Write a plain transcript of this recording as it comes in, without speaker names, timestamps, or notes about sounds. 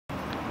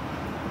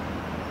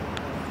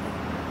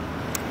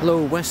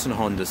Hello, Western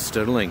Honda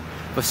Stirling,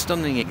 a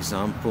stunning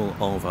example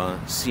of a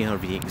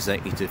CR-V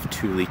Executive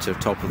 2-litre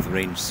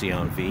top-of-the-range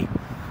CR-V.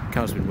 The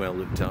car's been well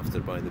looked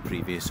after by the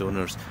previous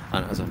owners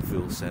and has a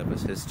full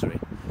service history.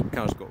 The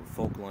car's got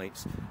fog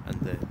lights and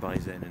the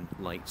bi-xenon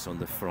lights on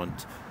the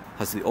front.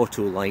 Has the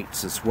auto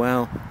lights as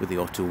well with the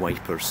auto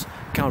wipers.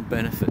 Car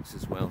benefits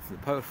as well from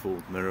the power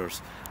fold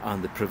mirrors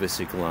and the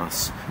privacy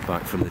glass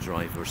back from the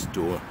driver's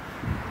door.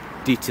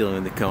 Detailing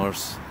in the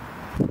car's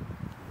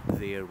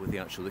there with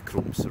the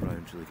chrome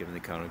surround, really giving the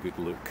car a good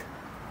look.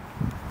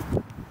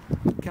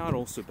 The car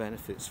also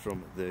benefits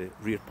from the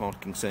rear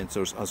parking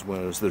sensors as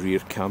well as the rear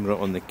camera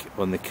on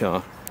the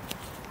car.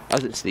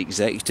 As it's the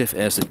Executive, it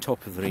has the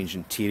top of the range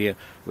interior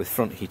with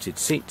front heated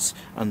seats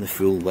and the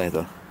full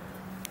leather.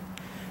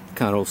 The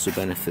car also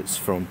benefits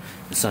from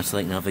the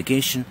satellite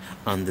navigation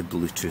and the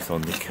Bluetooth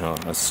on the car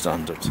as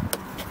standard.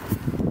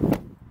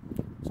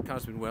 The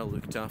car's been well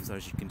looked after,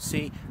 as you can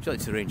see. If you'd like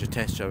to arrange a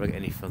test drive or get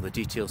any further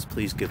details,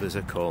 please give us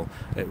a call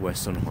at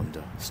Western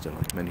Honda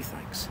Stirling. Many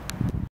thanks.